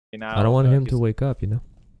Now, I don't want him to wake up, you know?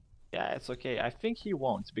 Yeah, it's okay. I think he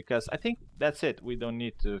won't, because I think that's it. We don't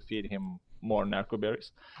need to feed him more narco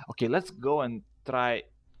berries. Okay, let's go and try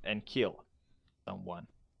and kill someone.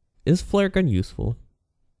 Is flare gun useful?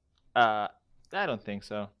 I don't think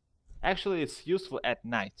so. Actually, it's useful at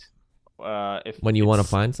night. When you want to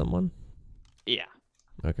find someone? Yeah.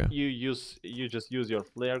 Okay. You just use your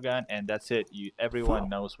flare gun and that's it. Everyone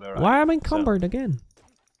knows where I am. Why am I encumbered again?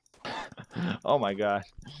 Oh my god.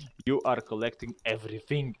 You are collecting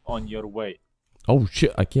everything on your way. Oh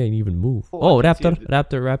shit, I can't even move. Oh,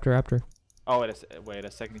 raptor. Oh, wait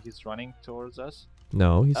a second. He's running towards us.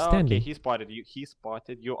 No, he's standing. Okay, he spotted you. He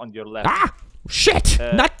spotted you on your left. Ah! Shit!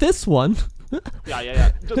 Not this one.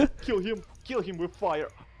 Yeah. Just kill him. Kill him with fire.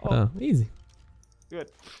 Oh, easy.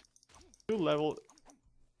 Good. 2 level.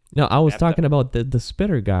 No, I was talking about the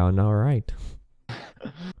spitter guy on our right.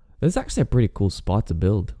 This is actually a pretty cool spot to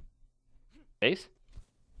build. Base?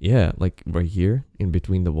 Yeah, like right here, in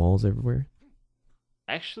between the walls everywhere.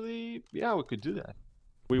 Actually, yeah, we could do that.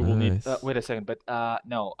 We will need. Wait a second, but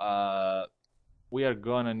no. We are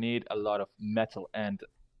gonna need a lot of metal, and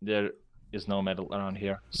there is no metal around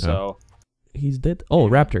here. So he's dead. Oh,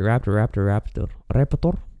 raptor.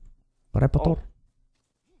 Oh.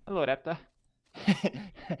 Hello, raptor.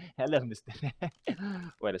 Hello, mister.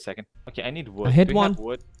 Wait a second. Okay, I need wood. I hit one.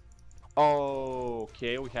 Wood? Oh,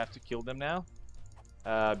 okay, we have to kill them now.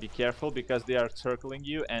 Be careful because they are circling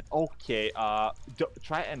you. And okay,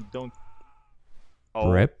 try and don't.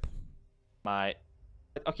 Oh, rip. My.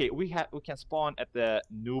 Okay, we can spawn at the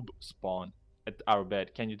noob spawn at our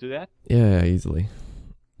bed. Can you do that? Yeah, easily.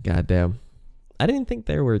 Goddamn. I didn't think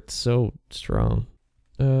they were so strong.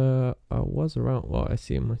 I was around. Well, I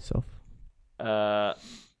see him myself. I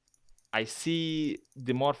see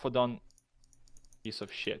the Morphodon piece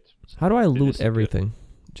of shit. How do I loot everything?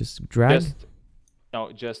 Just drag?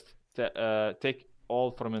 Just take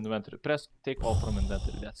all from inventory. Take all from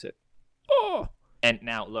inventory. That's it. Oh! And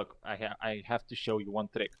now look, I have to show you one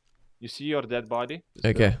trick. You see your dead body?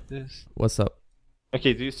 Okay. What's up?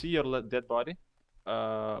 Okay, do you see your dead body?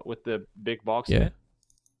 With the big box in it?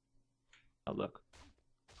 Oh, look.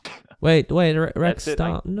 Wait, Rex,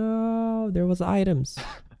 stop. No, there was items.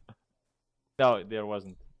 No, there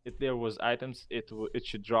wasn't. If there was items, it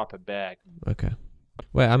should drop a bag. Okay.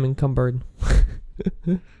 Wait, I'm encumbered.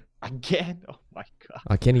 Again? Oh my god.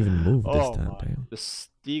 I can't even move this time. Damn. The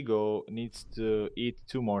Stego needs to eat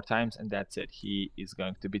 2 more times and that's it. He is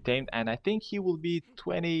going to be tamed and I think he will be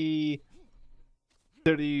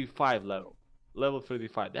 35 level. Level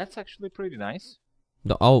 35. That's actually pretty nice.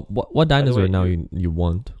 Oh, what dinosaur now you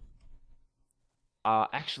want?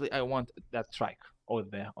 Actually I want that trike over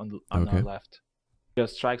there on our left.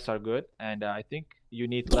 Because strikes are good and I think you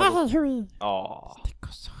need level. Oh.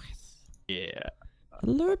 Yeah.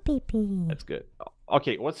 Hello, people. That's good.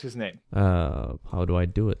 Okay, what's his name? How do I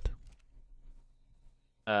do it?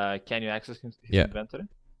 Can you access his inventory?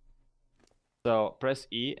 So press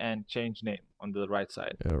E and change name on the right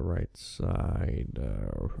side. Right side.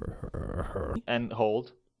 And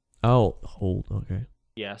hold. Oh, hold. Okay.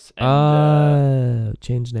 Yes. And,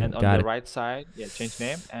 change name. And on the right side, change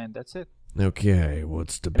name, and that's it. Okay,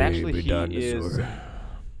 what's the baby dinosaur?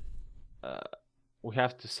 We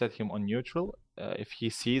have to set him on neutral. If he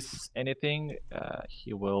sees anything,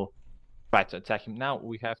 he will try to attack him. Now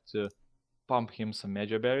we have to pump him some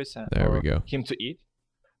major berries and there we go. Him to eat.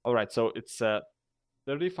 All right, so it's a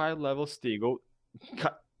 35 level Stego.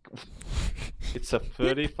 It's a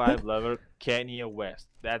 35 level Kanye West.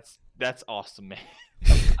 That's awesome, man.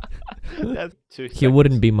 That's 2 seconds. He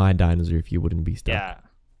wouldn't be my dinosaur if you wouldn't be stuck. Yeah.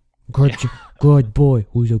 Good boy.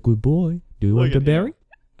 Who's a good boy? Do you want the berry?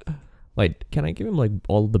 Wait, can I give him like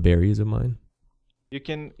all the berries of mine? You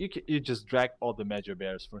just drag all the major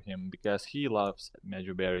berries for him because he loves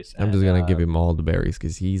major berries. I'm just gonna give him all the berries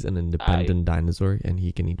because he's an independent dinosaur and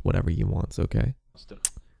he can eat whatever he wants. Okay.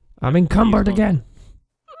 I'm encumbered again.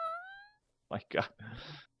 My God.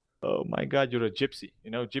 Oh my God, you're a gypsy.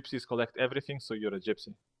 You know, gypsies collect everything, so you're a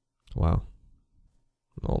gypsy. Wow.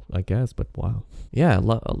 Well, I guess, but wow. Yeah,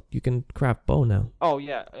 you can craft bow now. Oh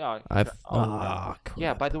yeah,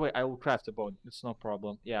 yeah. By the way, I will craft a bow. It's no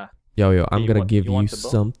problem. Yeah. Yo, I'm gonna give you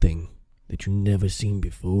something that you never seen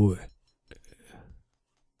before.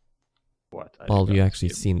 What? Well, you actually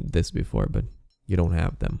seen this before, but you don't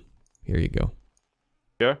have them. Here you go.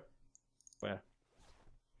 Sure. Where?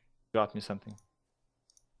 Got me something.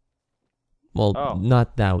 Well,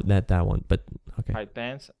 not that one, but okay. Hide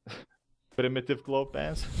pants. Primitive glow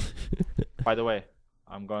pants. By the way,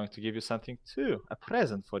 I'm going to give you something too. A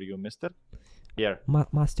present for you, mister. Here.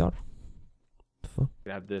 Master.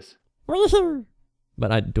 Grab this.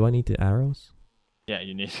 But do I need the arrows? Yeah,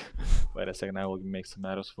 you need. Wait a second, I will make some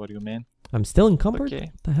arrows for you, man. I'm still encumbered? Okay.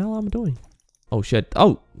 What the hell am I doing? Oh shit.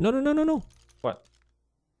 Oh, no. What?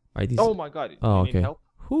 Are these... Oh my god. Oh, you okay. need help?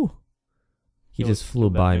 Whew. He just flew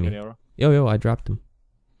Kill that by with me. an arrow. Yo, I dropped him.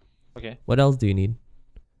 Okay. What else do you need?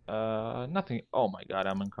 Nothing. Oh my god,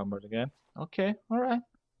 I'm encumbered again. Okay, alright.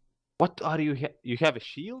 What are you? You have a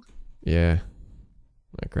shield? Yeah.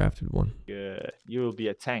 I crafted one. Good. You will be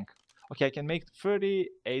a tank. Okay, I can make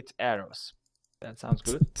 38 arrows. That sounds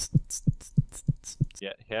good.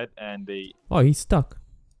 Yeah, head and the... Oh, he's stuck.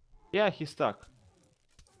 Yeah, he's stuck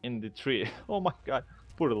in the tree. Oh my god,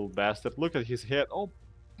 poor little bastard. Look at his head. Oh,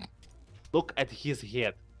 look at his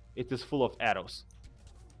head. It is full of arrows.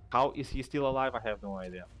 How is he still alive? I have no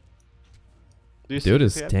idea. Do you see Dude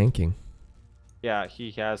his is head? tanking. Yeah,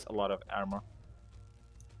 he has a lot of armor.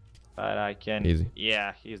 But I can... Easy.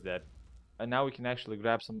 Yeah, he's dead. And now we can actually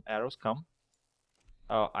grab some arrows. Come.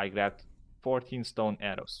 Oh, I grabbed 14 stone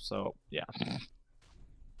arrows. So, yeah.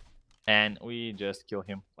 And we just kill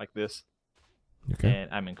him like this. Okay.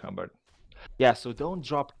 And I'm encumbered. Yeah, so don't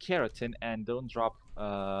drop keratin and don't drop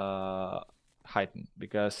heighten,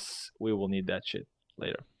 because we will need that shit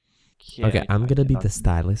later. Okay, I'm gonna be the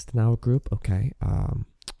stylist in our group. Okay.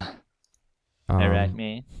 Alright,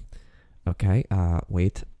 man. Okay.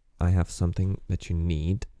 Wait. I have something that you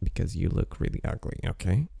need because you look really ugly.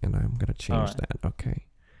 Okay, and I'm gonna change that. Okay.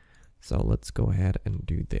 So let's go ahead and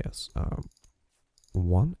do this.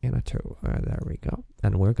 1 and a 2. There we go.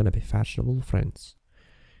 And we're gonna be fashionable friends.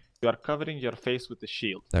 You are covering your face with the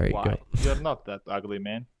shield. There you Why? go. You're not that ugly,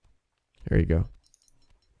 man. There you go.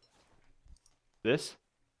 This?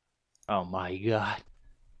 Oh my god.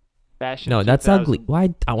 Fashion No, that's 2000. ugly.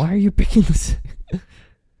 Why are you picking this?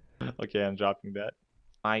 Okay, I'm dropping that.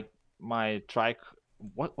 My trike.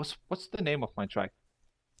 What's the name of my trike?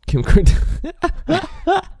 Kim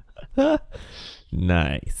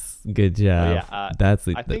Nice. Good job. Yeah, that's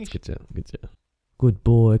it. I That's think good job. Good job. Good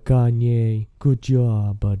boy, Kanye. Good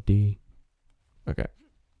job, buddy. Okay.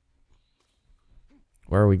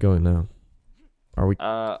 Where are we going now? Are we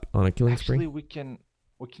on a killing spree? Actually, we can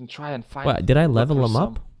try and find. What, did I level for him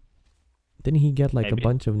up? Didn't he get like Maybe. a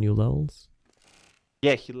bunch of new levels?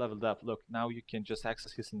 Yeah, he leveled up. Look, now you can just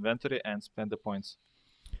access his inventory and spend the points.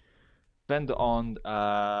 Spend on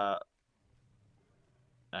I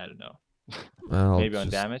don't know. Maybe on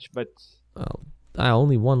damage, but I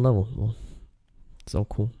only one level. Well, so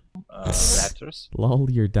cool. raptors. Lol,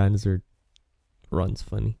 your dinosaur runs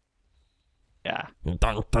funny. Yeah.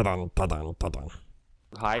 How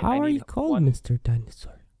are you called, Mr.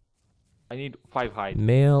 Dinosaur? I need 5 hide.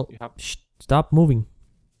 Male. You have... Shh, stop moving.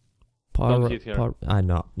 Don't hit her. I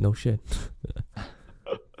know. No shit.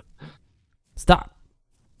 Stop.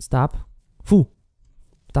 Stop. Foo.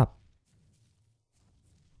 Stop.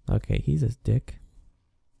 Okay, he's a dick.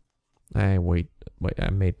 I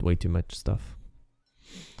made way too much stuff.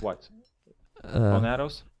 What? On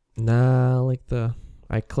arrows? Nah, like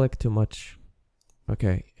I clicked too much.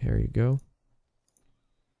 Okay, here you go.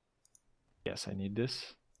 Yes, I need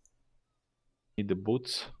this. Need the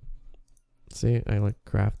boots. See, I like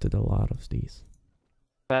crafted a lot of these.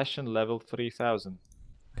 Fashion level 3000.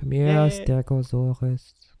 Come here,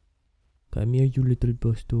 Stegosaurus. Come here, you little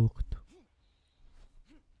bastard.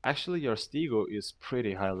 Actually, your Stego is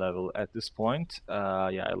pretty high level at this point.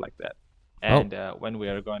 Yeah, I like that. And when we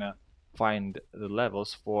are gonna find the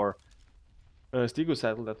levels for Stego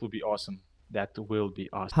saddle, that will be awesome. That will be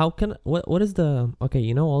awesome. How can what is the okay?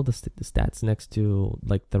 You know all the stats next to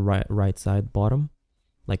like the right side bottom,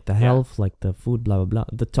 like the health, like the food, blah blah blah.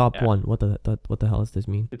 The top one. What the hell does this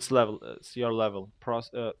mean? It's level. It's your level. Progress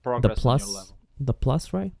the plus, on your level. The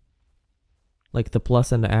plus, right? Like the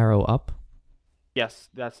plus and the arrow up. Yes,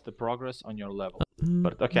 that's the progress on your level.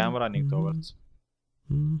 But okay, I'm running towards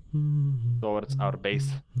our base.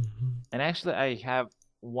 And actually, I have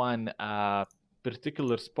one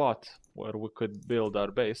particular spot where we could build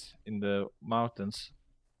our base in the mountains,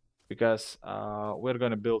 because we're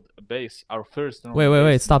gonna build a base, our first.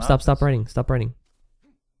 Wait! Stop running!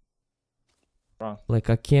 Wrong. Like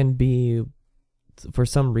I can't be, for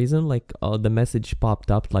some reason, like the message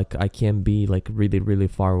popped up like I can't be like really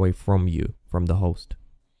far away from you, from the host.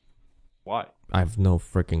 Why? I have no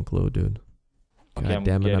freaking clue, dude. Okay, God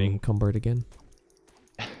damn it, I'm encumbered again.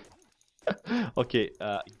 Okay,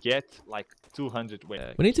 get like 200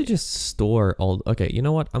 weight. We need to just store all. Okay, you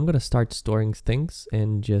know what? I'm gonna start storing things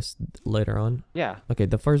and just later on. Yeah. Okay,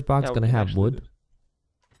 the first box gonna have wood.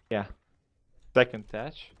 Yeah. Second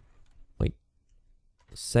attach. Wait.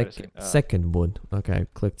 Second wood. Okay, I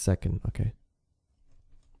clicked second. Okay.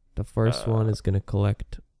 The first one is gonna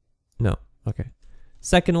collect. No. Okay.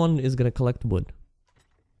 Second one is gonna collect wood.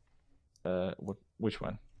 Which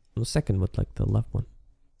one? The second wood, like the left one.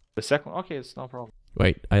 The second one? Okay, it's no problem.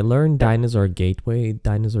 Wait, I learned dinosaur gateway,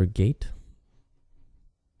 dinosaur gate.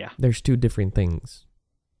 Yeah. There's two different things.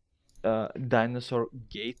 Dinosaur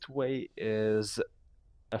gateway is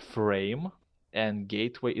a frame, and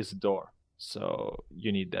gateway is a door. So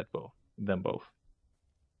you need them both.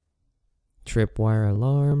 Tripwire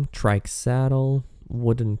alarm, trike saddle,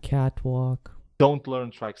 wooden catwalk. Don't learn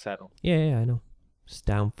trike saddle. Yeah, I know.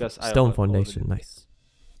 Stone foundation, nice.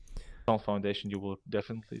 Stone foundation, you will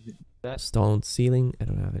definitely need that. Stone ceiling, I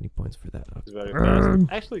don't have any points for that. It's very fast.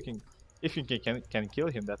 Actually, if you can kill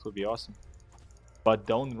him, that would be awesome. But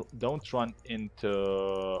don't run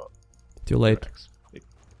into too late.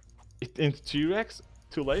 Into T-Rex?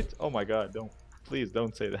 Too late? Oh my god, please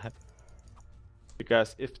don't say that.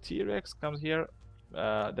 Because if T-Rex comes here,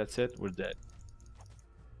 that's it, we're dead.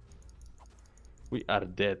 We are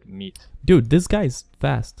dead meat. Dude, this guy's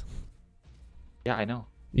fast. Yeah, I know.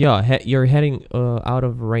 Yeah, you're heading out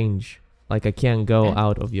of range. Like I can't go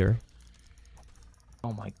out of your...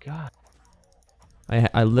 Oh my god.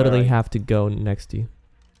 I literally have to go next to you.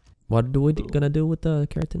 What are we gonna do with the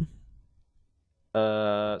keratin?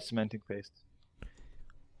 Cementing paste.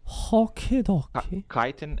 Okay.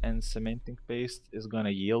 Chitin and cementing paste is gonna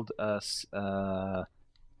yield us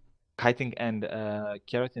chitin and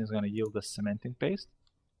keratin is gonna yield us cementing paste,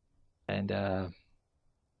 and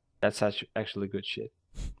that's actually good shit.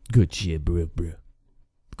 Good shit, bro.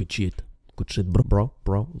 Good shit, bro.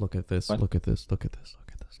 Look at this. What? Look at this.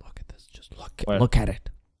 Just look at it.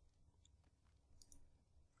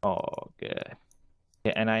 Okay.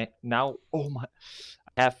 Yeah, and I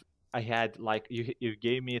had like you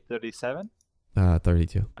gave me 37.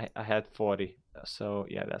 32. I had 40. So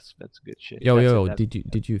yeah, that's good shit. Yo,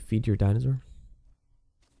 did you feed your dinosaur?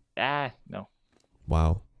 No.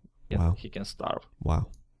 Wow. Wow. He can starve. Wow.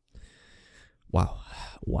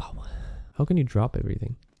 How can you drop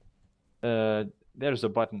everything? There's a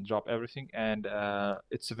button, drop everything, and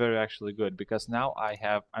it's very actually good because now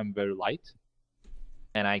I'm very light,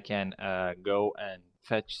 and I can go and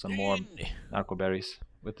fetch some more narco berries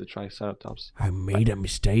with the Triceratops. I made a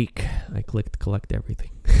mistake. I clicked collect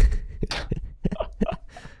everything.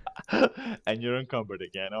 And you're encumbered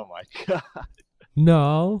again. Oh my god.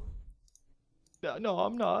 No,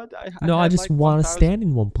 I'm not. I just like want to stand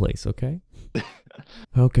in one place, okay?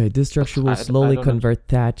 Okay, this structure will slowly convert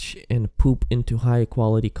thatch and poop into high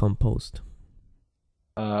quality compost.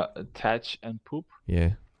 Thatch and poop?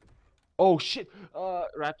 Yeah. Oh shit!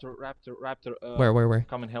 Raptor. Where?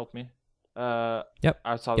 Come and help me. Yep.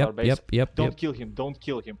 Outside our base. Yep. Don't kill him.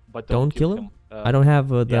 But don't kill him. I don't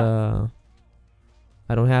have I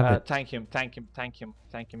don't have it. Tank him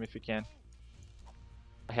if you can.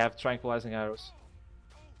 I have tranquilizing arrows.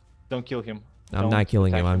 Don't kill him. I'm not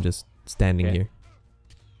killing him. I'm just standing here.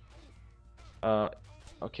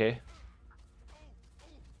 Okay.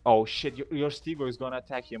 Oh shit! Your Stego is gonna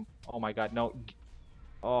attack him. Oh my god, no.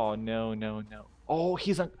 Oh no. Oh,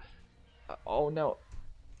 he's on. Oh no.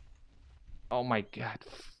 Oh my god.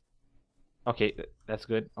 Okay, that's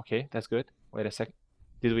good. Wait a second.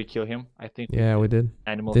 Did we kill him? I think. Yeah, we did.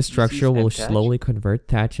 This structure will slowly convert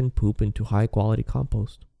thatch and poop into high quality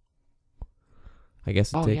compost. I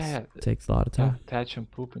guess it takes a lot of time. Yeah, thatch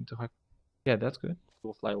and poop into high. Yeah, that's good.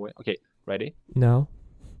 We'll fly away. Okay, ready? No.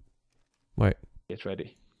 Wait. Get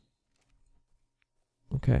ready.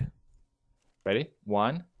 Okay. Ready?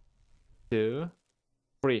 1, 2,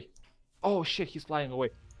 3. Oh shit! He's flying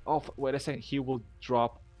away. Oh, wait a second. He will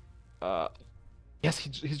drop. Yes,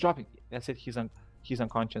 he's dropping. That's it. He's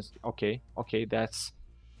unconscious. Okay. That's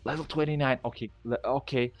level 29. Okay.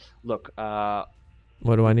 Look.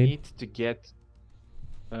 What do I need? We need to get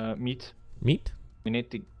meat. Meat? We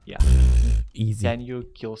need to Easy. Can you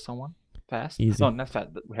kill someone fast? Easy. No, not fast.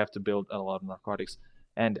 We have to build a lot of narcotics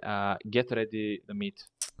and get ready the meat.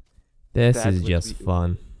 This is just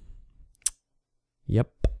fun.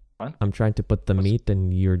 Yep. Fun? I'm trying to put the meat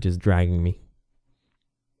and you're just dragging me.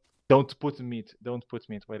 Don't put meat.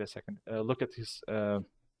 Wait a second. Look at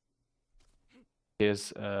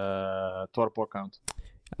his torpor count.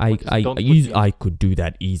 I could do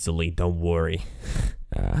that easily. Don't worry.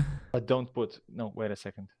 But don't put. No, wait a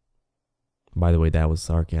second. By the way, that was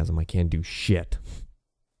sarcasm. I can't do shit.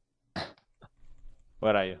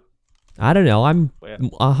 Where are you? I don't know. I'm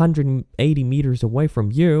 180 meters away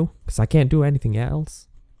from you because I can't do anything else.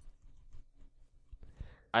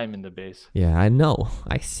 I'm in the base. Yeah, I know.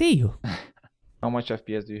 I see you. How much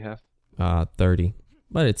FPS do you have? 30.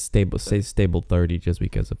 But it's stable. Say stable 30 just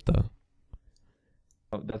because of the.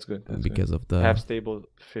 Oh, that's good. Because of the. I have stable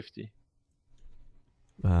 50.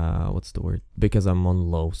 what's the word? Because I'm on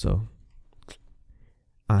low, so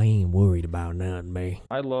I ain't worried about nothing, man.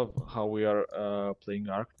 I love how we are playing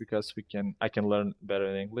ARK because I can learn better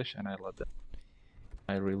in English, and I love that.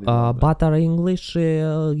 I really love that. But our English,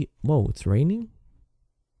 whoa, it's raining?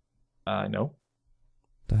 No.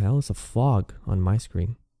 The hell is a fog on my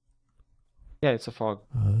screen? Yeah, it's a fog.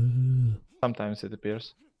 Sometimes it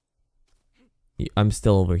appears. I'm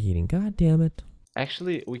still overheating. God damn it.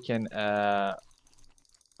 Actually, we can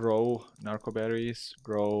grow narcoberries,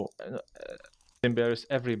 grow berries,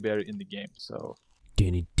 every berry in the game. So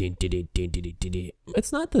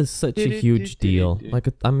it's not such a huge deal. Like,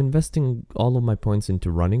 I'm investing all of my points into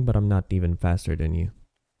running, but I'm not even faster than you.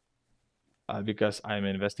 Because I'm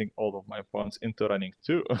investing all of my points into running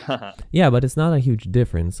too. Yeah, but it's not a huge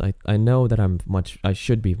difference. I know that I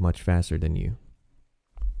should be much faster than you.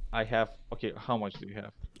 I have, okay, how much do you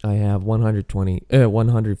have? I have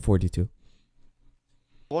 142.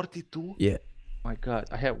 42? Yeah. My god,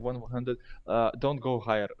 I have 100. Don't go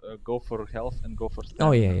higher. Go for health and go for stamina.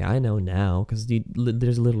 Oh yeah, I know now, because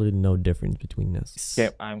there's literally no difference between us.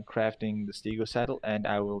 Okay, I'm crafting the Stego saddle and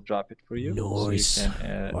I will drop it for you. Nice. So you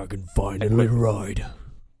can, I can finally ride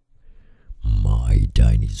my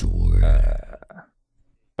dinosaur.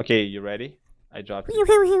 Okay, you ready? I dropped it.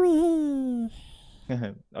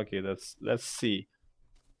 Okay, let's see.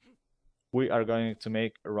 We are going to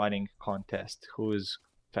make a running contest. Who is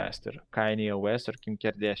faster, Kanye West or Kim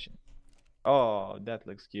Kardashian? Oh, that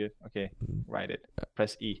looks cute. Okay, write it.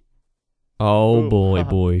 Press E. Oh, boom.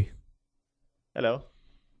 boy. Hello.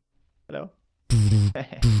 Hello.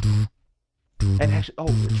 And actually,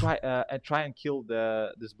 try and kill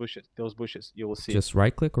those bushes. You will see. Just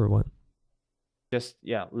right click or what? Just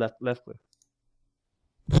left click.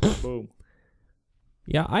 Boom.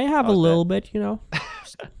 Yeah, I have a little bit, you know.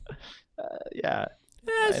 Yeah.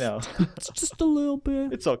 I know. It's just a little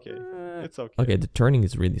bit. It's okay. It's okay. Okay, the turning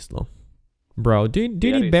is really slow. Bro, do you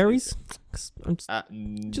need berries? I'm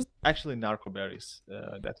just actually narco berries.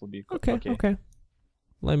 That will be good. Okay.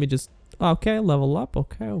 Let me just level up.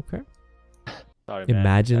 Okay. Sorry,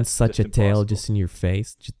 imagine man. such a tail just in your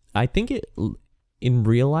face. I think in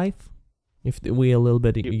real life, if we a little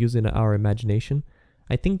bit using our imagination,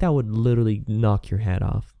 I think that would literally knock your head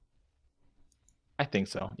off. I think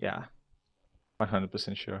so. Yeah.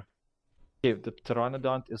 100% sure. Okay, the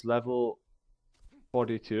Pteranodon is level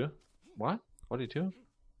 42. What? 42?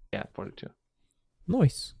 Yeah, 42.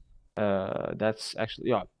 Nice. That's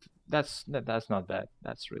actually that's not bad.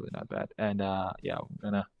 That's really not bad. And yeah, we're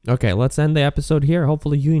gonna. Okay, let's end the episode here.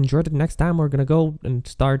 Hopefully you enjoyed it. Next time we're gonna go and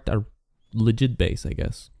start a legit base, I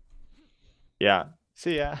guess. Yeah.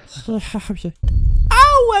 See ya.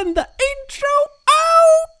 Oh, and the intro.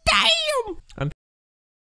 Oh, damn.